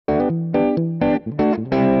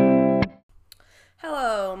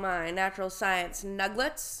my natural science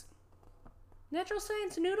nuggets. Natural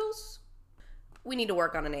science noodles? We need to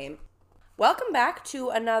work on a name. Welcome back to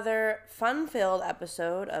another fun-filled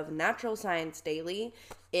episode of Natural Science Daily.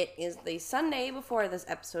 It is the Sunday before this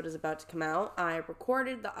episode is about to come out. I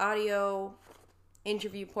recorded the audio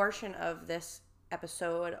interview portion of this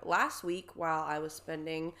episode last week while I was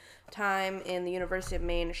spending time in the University of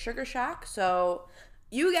Maine Sugar Shack. So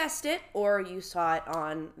you guessed it, or you saw it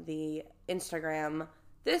on the Instagram.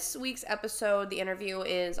 This week's episode, the interview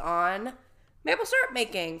is on maple syrup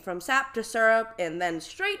making, from sap to syrup, and then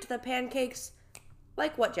straight to the pancakes,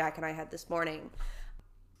 like what Jack and I had this morning.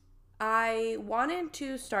 I wanted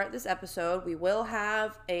to start this episode. We will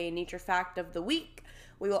have a nature fact of the week.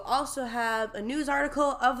 We will also have a news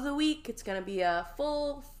article of the week. It's going to be a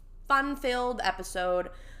full, fun-filled episode.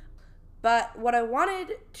 But what I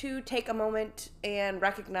wanted to take a moment and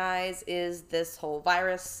recognize is this whole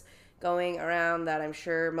virus going around that I'm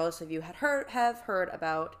sure most of you have heard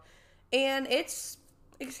about. And it's,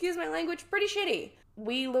 excuse my language, pretty shitty.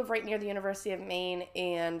 We live right near the University of Maine,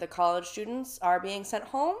 and the college students are being sent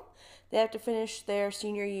home. They have to finish their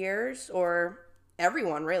senior years, or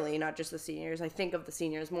everyone really, not just the seniors. I think of the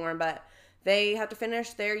seniors more, but they have to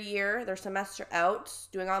finish their year, their semester out,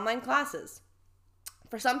 doing online classes.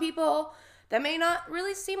 For some people, that may not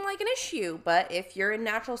really seem like an issue, but if you're in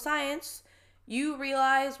natural science, you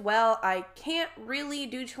realize, well, I can't really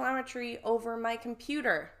do telemetry over my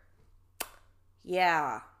computer.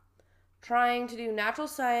 Yeah, trying to do natural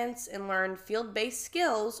science and learn field-based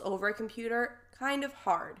skills over a computer, kind of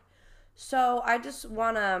hard. So I just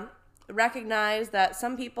want to recognize that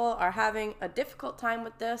some people are having a difficult time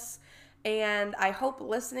with this, and I hope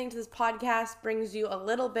listening to this podcast brings you a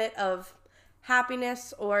little bit of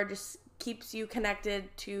happiness or just keeps you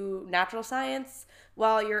connected to natural science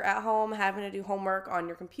while you're at home having to do homework on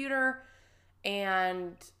your computer.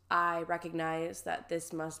 And I recognize that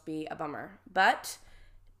this must be a bummer, but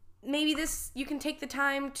maybe you can take the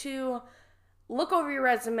time to look over your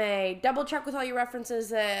resume, double check with all your references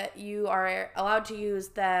that you are allowed to use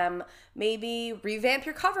them, maybe revamp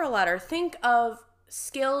your cover letter. Think of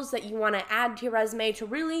skills that you want to add to your resume to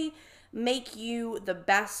really make you the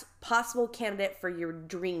best possible candidate for your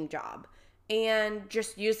dream job. And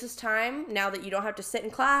just use this time, now that you don't have to sit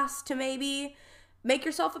in class, to maybe make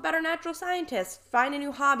yourself a better natural scientist. Find a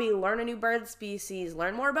new hobby, learn a new bird species,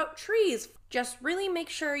 learn more about trees. Just really make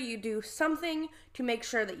sure you do something to make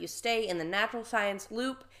sure that you stay in the natural science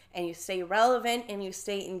loop and you stay relevant and you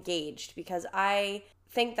stay engaged, because I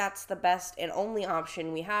think that's the best and only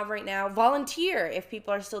option we have right now. Volunteer if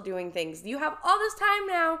people are still doing things. You have all this time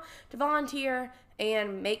now to volunteer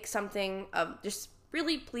and make something of, just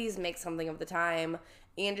really please make something of the time,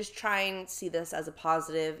 and just try and see this as a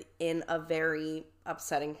positive in a very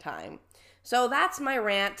upsetting time. So that's my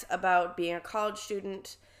rant about being a college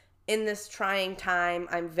student in this trying time.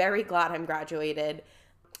 I'm very glad I'm graduated.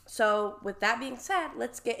 So with that being said,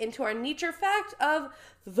 let's get into our nature fact of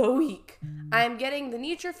the week. I'm getting the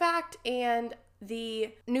nature fact and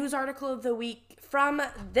the news article of the week from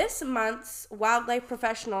this month's Wildlife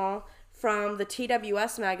Professional from the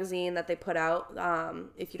TWS magazine that they put out.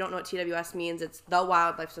 If you don't know what TWS means, it's the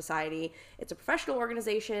Wildlife Society. It's a professional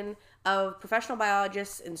organization of professional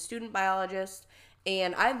biologists and student biologists,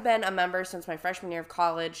 and I've been a member since my freshman year of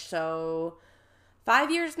college, so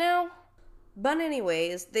 5 years now. But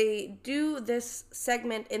anyways, they do this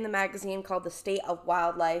segment in the magazine called The State of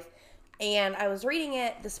Wildlife, and I was reading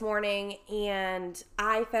it this morning, and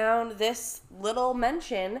I found this little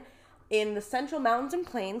mention in the Central Mountains and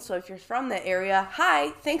Plains. So if you're from that area, hi,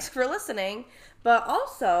 thanks for listening. But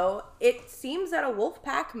also, it seems that a wolf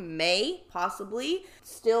pack may possibly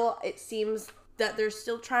still, it seems that they're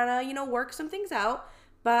still trying to, work some things out,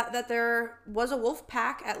 but that there was a wolf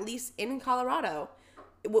pack, at least in Colorado,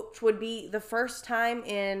 which would be the first time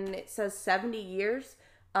in, it says 70 years.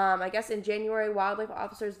 I guess in January, wildlife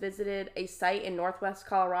officers visited a site in northwest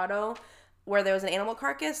Colorado where there was an animal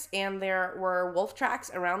carcass, and there were wolf tracks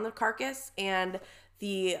around the carcass, and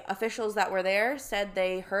the officials that were there said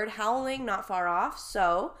they heard howling not far off.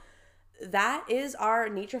 So that is our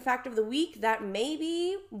nature fact of the week, that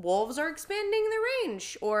maybe wolves are expanding their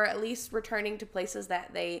range, or at least returning to places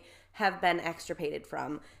that they have been extirpated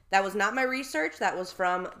from. That was not my research. That was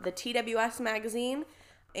from the TWS magazine.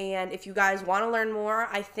 And if you guys want to learn more,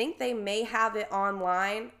 I think they may have it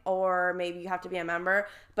online, or maybe you have to be a member.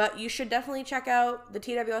 But you should definitely check out the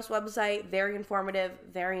TWS website. Very informative,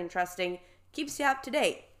 very interesting. Keeps you up to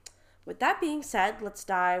date. With that being said, let's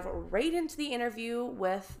dive right into the interview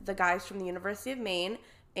with the guys from the University of Maine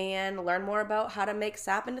and learn more about how to make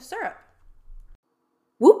sap into syrup.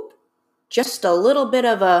 Whoop! Just a little bit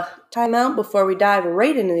of a timeout before we dive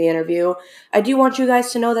right into the interview. I do want you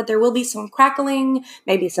guys to know that there will be some crackling,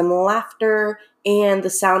 maybe some laughter, and the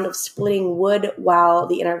sound of splitting wood while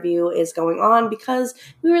the interview is going on because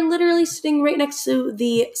we were literally sitting right next to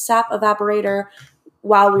the sap evaporator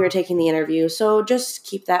while we were taking the interview. So just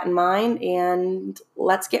keep that in mind and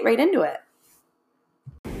let's get right into it.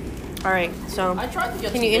 All right, so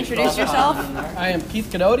can you introduce yourself? I am Keith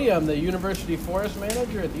Canody. I'm the University Forest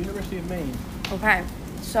Manager at the University of Maine. Okay,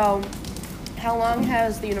 so how long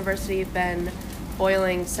has the university been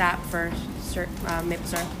boiling sap for maple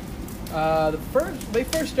syrup? They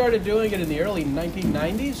first started doing it in the early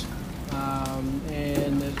 1990s,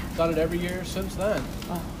 and they've done it every year since then.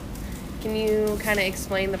 Oh. Can you kind of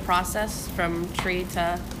explain the process from tree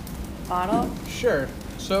to bottle? Sure.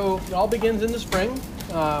 So it all begins in the spring.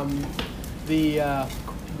 The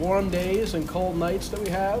warm days and cold nights that we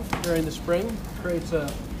have during the spring creates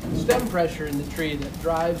a stem pressure in the tree that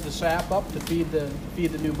drives the sap up to feed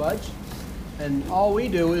the new buds. And all we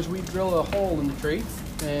do is we drill a hole in the tree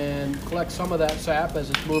and collect some of that sap as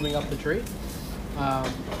it's moving up the tree,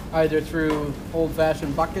 either through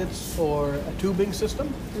old-fashioned buckets or a tubing system.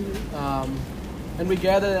 Mm-hmm. And we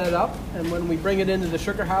gather that up, and when we bring it into the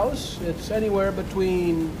sugar house, it's anywhere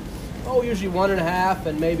between usually 1.5%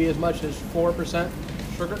 and maybe as much as 4%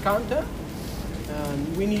 sugar content.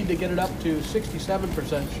 And we need to get it up to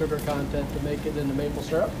 67% sugar content to make it into maple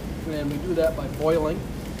syrup. And we do that by boiling.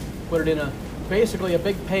 Put it in basically a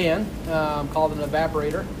big pan called an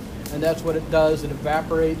evaporator. And that's what it does. It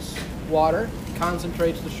evaporates water,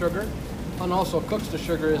 concentrates the sugar, and also cooks the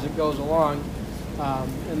sugar as it goes along.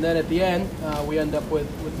 And then at the end, we end up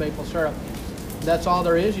with maple syrup. That's all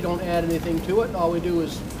there is. You don't add anything to it. All we do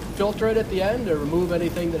is filter it at the end or remove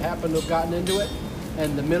anything that happened to have gotten into it,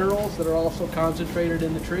 and the minerals that are also concentrated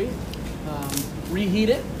in the tree. Reheat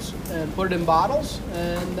it and put it in bottles,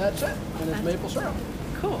 and that's it. And it's maple syrup.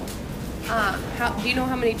 Cool. Do you know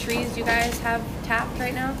how many trees you guys have tapped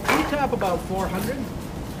right now? We tap about 400.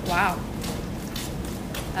 Wow.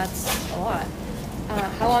 That's a lot.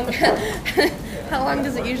 How long how long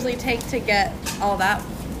does it usually take to get all that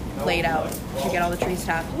laid out, to get all the trees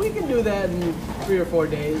tapped? We can do that in 3 or 4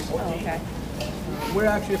 days. Oh, okay. We're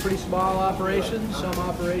actually a pretty small operation. Some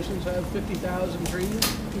operations have 50,000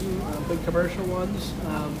 trees, big commercial ones,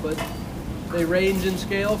 but they range in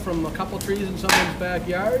scale from a couple trees in someone's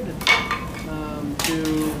backyard to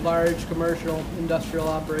large commercial industrial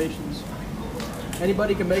operations.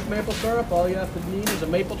 Anybody can make maple syrup. All you have to need is a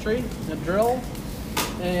maple tree, a drill,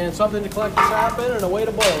 and something to collect the sap in, and a way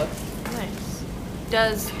to boil it. Nice.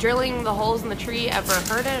 Does drilling the holes in the tree ever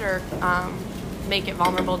hurt it or make it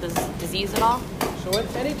vulnerable to disease at all? So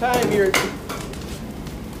any time you're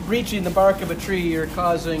breaching the bark of a tree, you're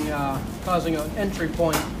causing an entry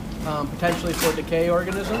point potentially for decay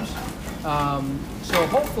organisms. So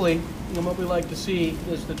hopefully, what we like to see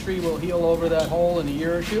is the tree will heal over that hole in a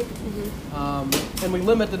year or two. Mm-hmm. And we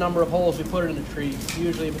limit the number of holes we put in a tree.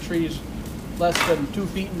 Usually if a tree's less than 2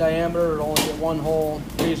 feet in diameter, it'll only get 1 hole.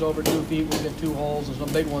 Trees over 2 feet will get 2 holes, and some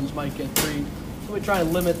big ones might get 3. So we try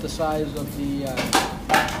and limit the size of the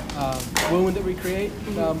wound that we create.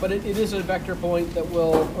 Mm-hmm. But it is a vector point that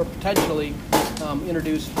will, or potentially,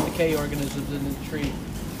 introduce decay organisms in the tree.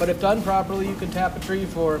 But if done properly, you can tap a tree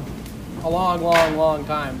for a long, long, long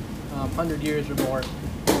time, 100 years or more.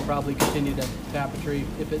 You'll probably continue to tap a tree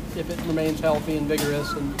if it remains healthy and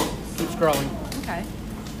vigorous and keeps growing. Okay.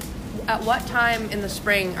 At what time in the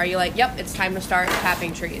spring are you like, yep, it's time to start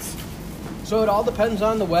tapping trees? So it all depends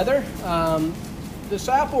on the weather. The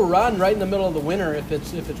sap will run right in the middle of the winter if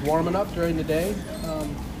it's warm enough during the day.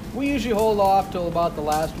 We usually hold off till about the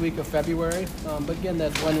last week of February, but again,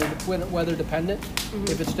 that's weather dependent. Mm-hmm.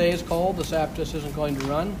 If it stays cold, the sap just isn't going to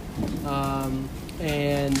run.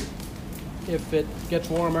 And if it gets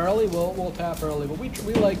warm early, we'll tap early. But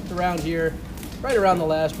we like around here, right around the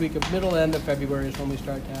last week of middle end of February is when we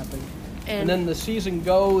start tapping. And then the season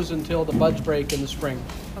goes until the buds break in the spring.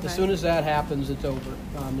 Okay. As soon as that happens, it's over.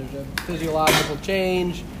 There's a physiological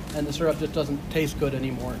change, and the syrup just doesn't taste good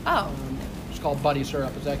anymore. Oh. It's called buddy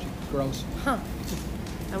syrup. It's actually gross. Huh.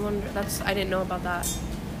 I didn't know about that.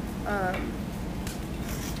 I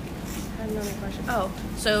had another question. Oh,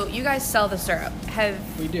 so you guys sell the syrup.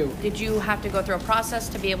 We do. Did you have to go through a process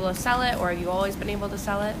to be able to sell it, or have you always been able to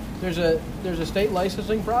sell it? There's a state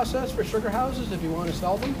licensing process for sugar houses if you want to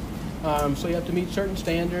sell them. So you have to meet certain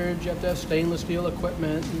standards. You have to have stainless steel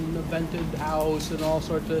equipment and a vented house and all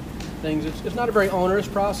sorts of things. It's not a very onerous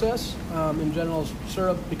process. In general,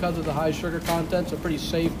 syrup, because of the high sugar content, is a pretty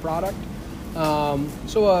safe product.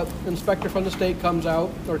 So an inspector from the state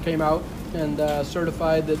came out, and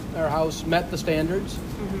certified that our house met the standards,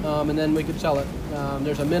 and then we could sell it.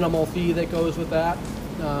 There's a minimal fee that goes with that.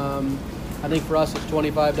 I think for us it's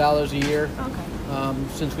 $25 a year. Okay.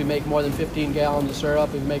 Since we make more than 15 gallons of syrup,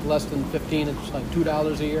 if we make less than 15, it's like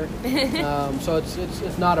 $2 a year. So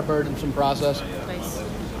it's not a burdensome process. Nice.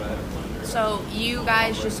 So you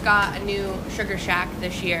guys just got a new sugar shack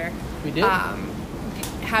this year. We did.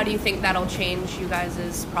 How do you think that'll change you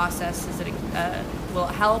guys' process? Is it will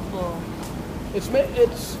it help? It's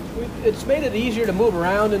made it easier to move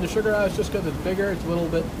around in the sugar house just because it's bigger. It's a little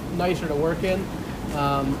bit nicer to work in.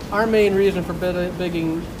 Our main reason for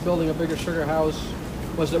building a bigger sugar house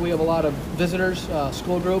was that we have a lot of visitors,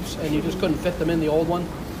 school groups, and you just couldn't fit them in the old one.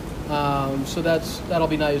 So that'll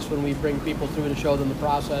be nice when we bring people through to show them the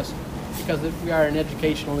process, because we are an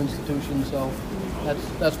educational institution. So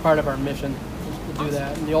that's part of our mission, is to do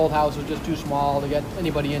that. And the old house was just too small to get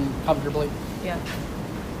anybody in comfortably. Yeah.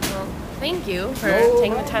 Well, thank you for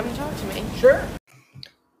taking the time to talk to me. Sure.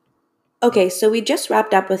 Okay, so we just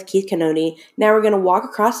wrapped up with Keith Canoni. Now we're going to walk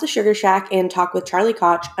across the sugar shack and talk with Charlie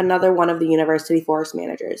Koch, another one of the university forest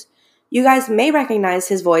managers. You guys may recognize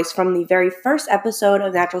his voice from the very first episode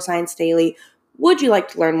of Natural Science Daily, Would You Like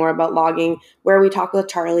to Learn More About Logging?, where we talk with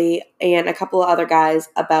Charlie and a couple of other guys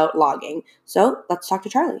about logging. So let's talk to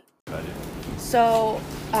Charlie. So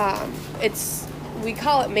we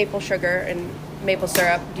call it maple sugar and maple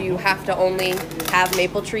syrup. Do you have to only have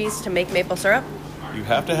maple trees to make maple syrup? You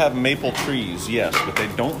have to have maple trees, yes, but they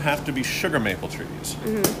don't have to be sugar maple trees.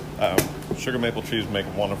 Sugar maple trees make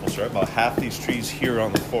wonderful syrup. About half these trees here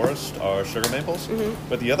on the forest are sugar maples,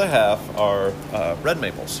 but the other half are red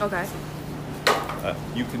maples. Okay.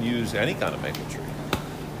 You can use any kind of maple tree.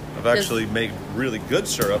 I've actually made really good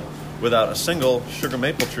syrup without a single sugar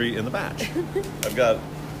maple tree in the batch. I've got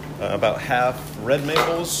about half red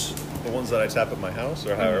maples. The ones that I tap at my house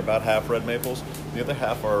are about half red maples. The other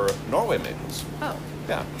half are Norway maples. Oh.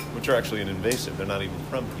 Yeah, which are actually an invasive. They're not even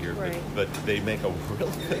from here, Right. but they make a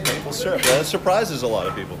really good maple syrup. That surprises a lot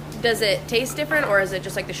of people. Does it taste different, or is it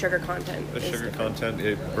just like the sugar content? The sugar content,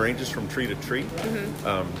 it ranges from tree to tree.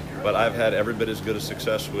 But I've had every bit as good a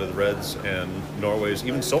success with reds and Norways,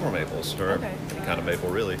 even silver maples, or any kind of maple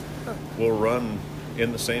really, will run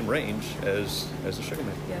in the same range as the sugar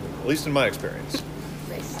maple. Yeah. At least in my experience.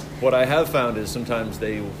 Nice. What I have found is sometimes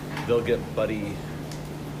they'll get buddy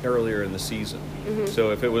earlier in the season.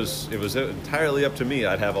 So if it was entirely up to me,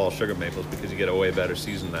 I'd have all sugar maples because you get a way better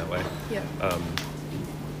season that way. Yeah.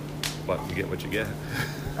 But you get what you get.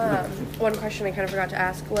 One question I kind of forgot to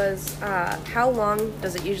ask was, how long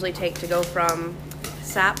does it usually take to go from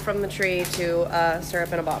sap from the tree to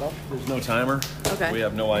syrup in a bottle? There's no timer. Okay. We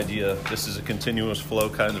have no idea. This is a continuous flow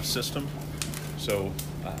kind of system. So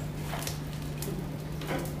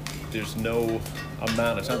there's no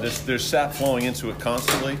amount of time. There's sap flowing into it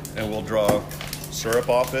constantly, and we'll draw syrup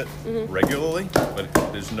off it regularly, but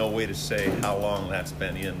there's no way to say how long that's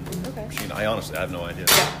been in the machine. I honestly have no idea.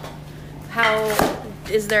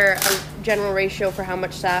 Is there a general ratio for how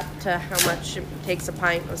much sap to how much it takes a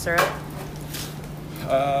pint of syrup?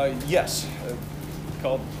 Yes.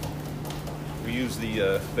 We use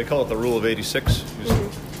they call it the rule of 86. You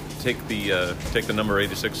just take the number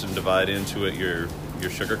 86 and divide into it your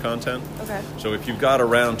sugar content. Okay. So if you've got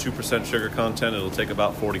around 2% sugar content, it'll take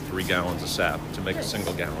about 43 gallons of sap to make a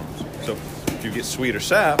single gallon. So if you get sweeter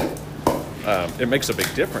sap, it makes a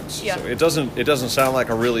big difference. Yeah. So it doesn't sound like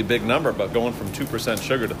a really big number, but going from 2%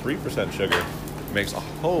 sugar to 3% sugar makes a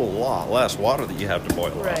whole lot less water that you have to boil.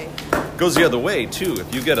 Right. It goes the other way too.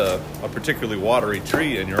 If you get a particularly watery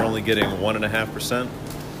tree and you're only getting 1.5%,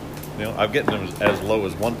 I'm getting them as low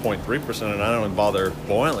as 1.3%, and I don't even bother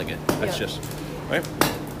boiling it. That's just right.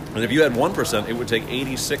 And if you had 1%, it would take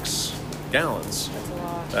 86 gallons. That's a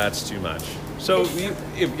lot. That's too much. So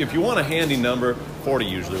if you want a handy number, 40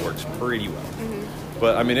 usually works pretty well.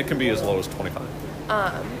 But I mean, it can be as low as 25.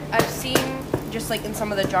 I've seen just like in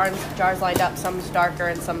some of the jars lined up, some's darker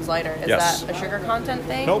and some's lighter. Is Yes. that a sugar content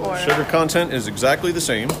thing? Nope, Or? sugar content is exactly the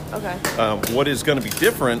same. Okay. What is going to be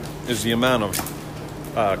different is the amount of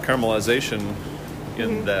caramelization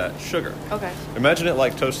in that sugar. Okay. Imagine it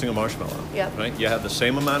like toasting a marshmallow. Yeah. Right? You have the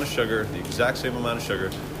same amount of sugar, the exact same amount of sugar.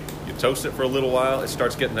 You toast it for a little while, it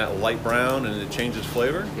starts getting that light brown, and it changes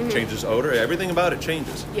flavor, changes odor. Everything about it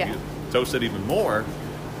changes. Yeah. You toast it even more,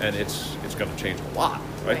 and it's going to change a lot,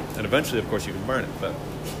 right? And eventually, of course, you can burn it. But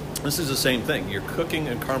this is the same thing. You're cooking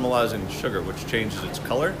and caramelizing sugar, which changes its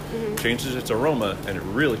color, changes its aroma, and it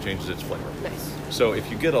really changes its flavor. Nice. So if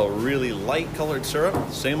you get a really light colored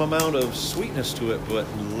syrup, same amount of sweetness to it, but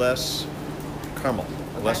less caramel,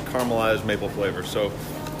 less caramelized maple flavor. So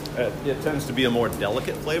it tends to be a more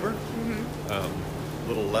delicate flavor. A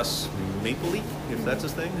little less mapley, if that's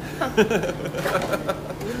his thing.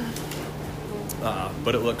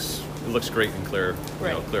 But it looks great in clear,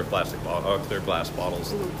 clear plastic bottle, clear glass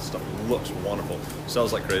bottles. Stuff looks wonderful.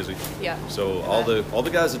 Sells like crazy. Yeah. So all the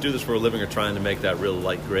guys that do this for a living are trying to make that real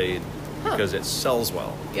light grade because it sells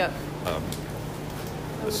well. Yep.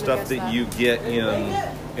 The stuff that you get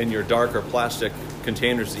in your darker plastic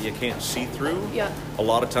containers that you can't see through. Yeah. A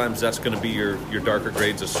lot of times that's going to be your darker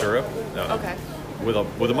grades of syrup. Okay. With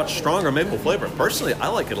a much stronger maple flavor. Personally, I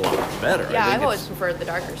like it a lot better. Yeah, I've always preferred the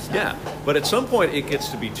darker stuff. Yeah, but at some point it gets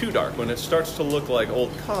to be too dark when it starts to look like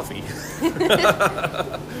old coffee.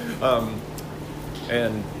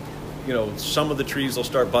 And some of the trees will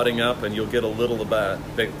start budding up, and you'll get a little of that.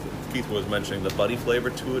 Keith was mentioning the buddy flavor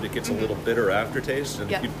to it. It gets a little bitter aftertaste, and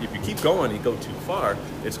if you keep going, you go too far,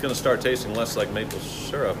 it's going to start tasting less like maple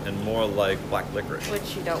syrup and more like black licorice.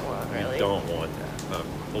 Which you don't want, really. You don't want that.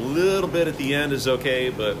 A little bit at the end is okay,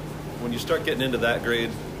 but when you start getting into that grade,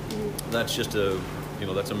 that's just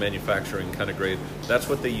that's a manufacturing kind of grade. That's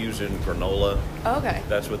what they use in granola. Okay.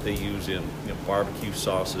 That's what they use in barbecue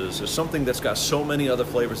sauces. It's something that's got so many other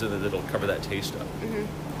flavors in it that'll cover that taste up.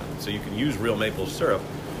 So you can use real maple syrup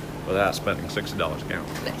without spending $60 a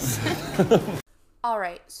gallon. Nice. All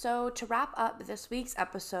right, so to wrap up this week's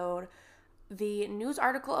episode, the news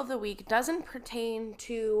article of the week doesn't pertain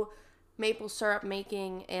to maple syrup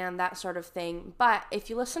making and that sort of thing, but if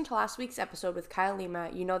you listened to last week's episode with Kyle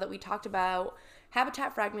Lima, you know that we talked about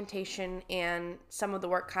habitat fragmentation and some of the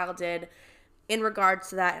work Kyle did in regards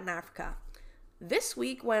to that in Africa. This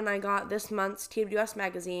week, when I got this month's TWS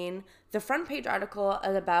magazine, the front page article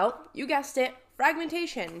is about, you guessed it,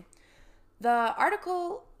 fragmentation. The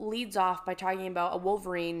article leads off by talking about a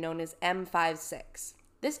wolverine known as M56.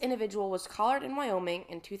 This individual was collared in Wyoming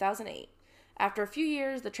in 2008. After a few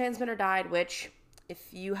years, the transmitter died, which, if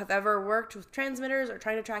you have ever worked with transmitters or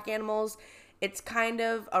trying to track animals, it's kind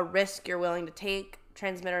of a risk you're willing to take.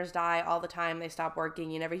 Transmitters die all the time. They stop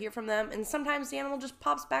working. You never hear from them. And sometimes the animal just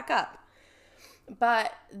pops back up.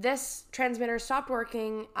 But this transmitter stopped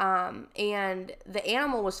working, and the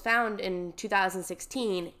animal was found in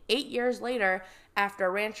 2016, 8 years later, after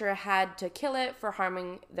a rancher had to kill it for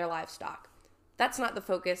harming their livestock. That's not the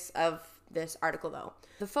focus of this article, though.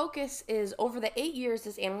 The focus is over the 8 years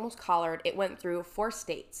this animal was collared, it went through 4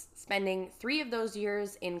 states, spending 3 of those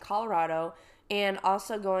years in Colorado and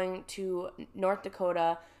also going to North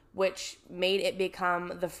Dakota, which made it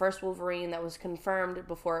become the first wolverine that was confirmed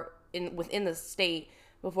within the state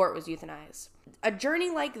before it was euthanized. A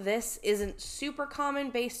journey like this isn't super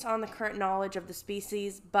common based on the current knowledge of the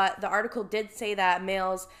species, but the article did say that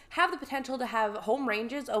males have the potential to have home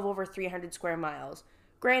ranges of over 300 square miles.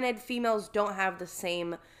 Granted, females don't have the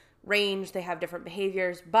same range, they have different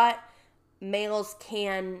behaviors, but males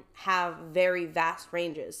can have very vast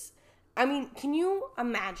ranges. I mean, can you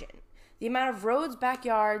imagine the amount of roads,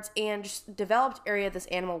 backyards, and just developed area this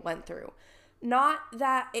animal went through? Not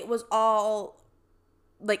that it was all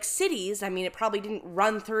like cities. I mean, it probably didn't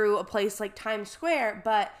run through a place like Times Square,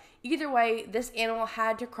 but either way, this animal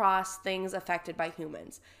had to cross things affected by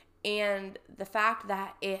humans. And the fact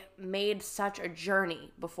that it made such a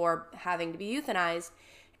journey before having to be euthanized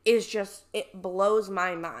is just, it blows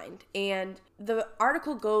my mind. And the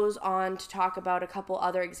article goes on to talk about a couple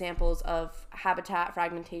other examples of habitat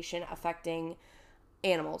fragmentation affecting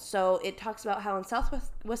animals. So it talks about how in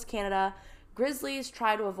Southwest Canada, grizzlies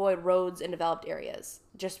try to avoid roads in developed areas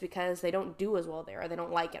just because they don't do as well there, or they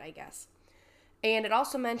don't like it, I guess. And it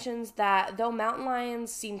also mentions that though mountain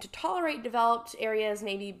lions seem to tolerate developed areas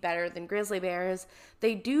maybe better than grizzly bears,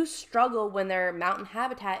 they do struggle when their mountain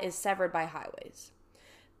habitat is severed by highways.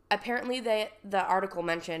 Apparently, the article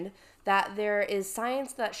mentioned that there is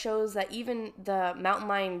science that shows that even the mountain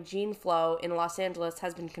lion gene flow in Los Angeles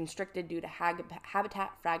has been constricted due to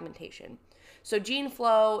habitat fragmentation. So gene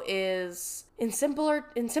flow is, in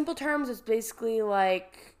simple terms, it's basically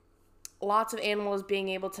like lots of animals being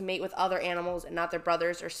able to mate with other animals and not their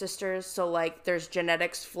brothers or sisters. So like there's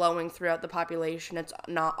genetics flowing throughout the population. It's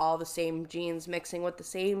not all the same genes mixing with the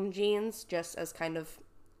same genes, just as kind of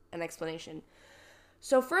an explanation.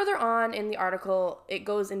 So further on in the article, it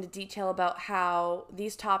goes into detail about how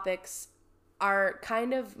these topics are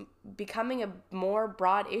kind of becoming a more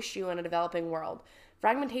broad issue in a developing world.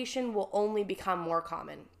 Fragmentation will only become more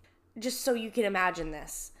common. Just so you can imagine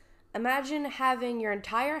this. Imagine having your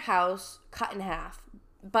entire house cut in half,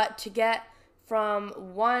 but to get from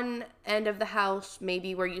one end of the house,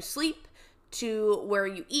 maybe where you sleep, to where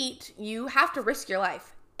you eat, you have to risk your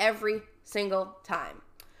life every single time.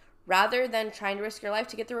 Rather than trying to risk your life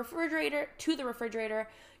to get the refrigerator,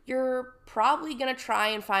 you're probably going to try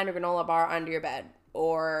and find a granola bar under your bed,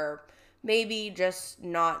 or maybe just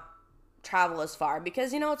not travel as far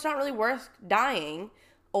because, it's not really worth dying.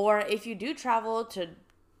 Or if you do travel to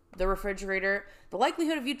the refrigerator, the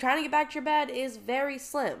likelihood of you trying to get back to your bed is very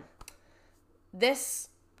slim. This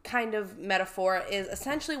kind of metaphor is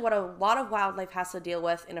essentially what a lot of wildlife has to deal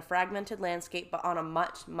with in a fragmented landscape, but on a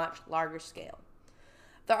much, much larger scale.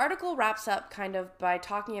 The article wraps up kind of by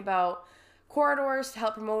talking about corridors to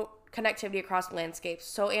help promote connectivity across landscapes,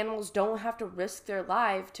 so animals don't have to risk their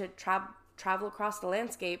life to travel across the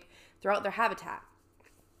landscape throughout their habitat.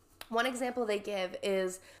 One example they give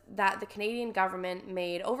is that the Canadian government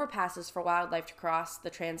made overpasses for wildlife to cross the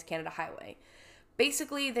Trans-Canada Highway.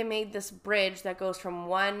 Basically, they made this bridge that goes from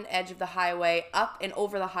one edge of the highway up and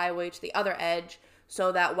over the highway to the other edge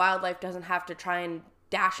so that wildlife doesn't have to try and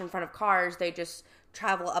dash in front of cars. They just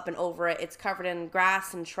travel up and over it. It's covered in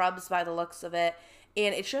grass and shrubs by the looks of it.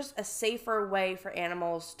 And it's just a safer way for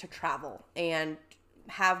animals to travel and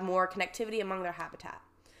have more connectivity among their habitat.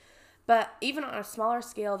 But even on a smaller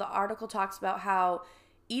scale, the article talks about how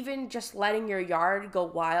even just letting your yard go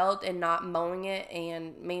wild and not mowing it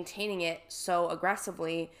and maintaining it so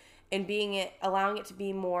aggressively and allowing it to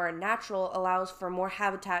be more natural allows for more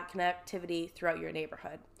habitat connectivity throughout your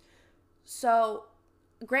neighborhood. So,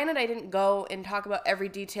 granted, I didn't go and talk about every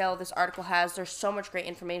detail this article has. There's so much great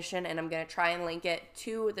information, and I'm going to try and link it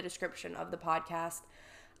to the description of the podcast.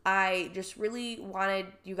 I just really wanted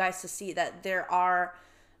you guys to see that there are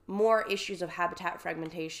more issues of habitat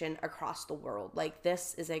fragmentation across the world. Like,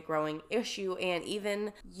 this is a growing issue, and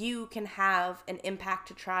even you can have an impact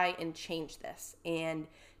to try and change this and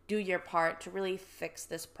do your part to really fix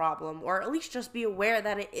this problem, or at least just be aware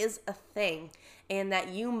that it is a thing and that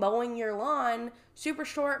you mowing your lawn super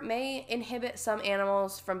short may inhibit some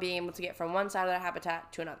animals from being able to get from one side of their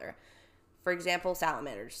habitat to another. For example,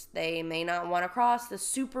 salamanders. They may not want to cross the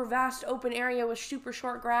super vast open area with super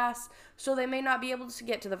short grass, so they may not be able to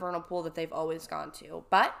get to the vernal pool that they've always gone to.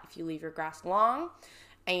 But if you leave your grass long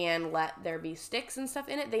and let there be sticks and stuff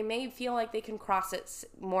in it, they may feel like they can cross it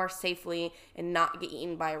more safely and not get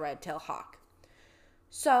eaten by a red-tailed hawk.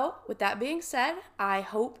 So, with that being said, I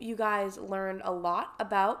hope you guys learned a lot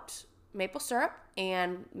about maple syrup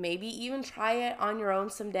and maybe even try it on your own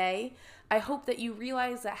someday. I hope that you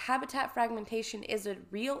realize that habitat fragmentation is a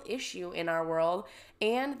real issue in our world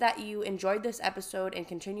and that you enjoyed this episode and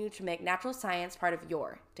continue to make natural science part of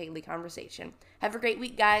your daily conversation. Have a great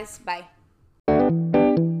week, guys. Bye.